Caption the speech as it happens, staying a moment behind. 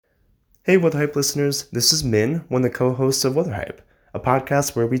Hey, Weather Hype listeners, this is Min, one of the co-hosts of Weather Hype, a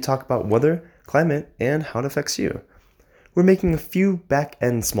podcast where we talk about weather, climate, and how it affects you. We're making a few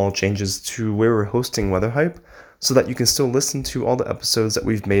back-end small changes to where we're hosting Weather Hype so that you can still listen to all the episodes that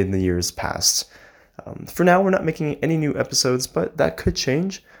we've made in the years past. For now, we're not making any new episodes, but that could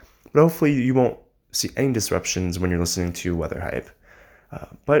change. But hopefully you won't see any disruptions when you're listening to Weather Hype.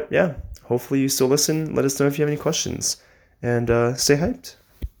 But yeah, hopefully you still listen. Let us know if you have any questions. And stay hyped.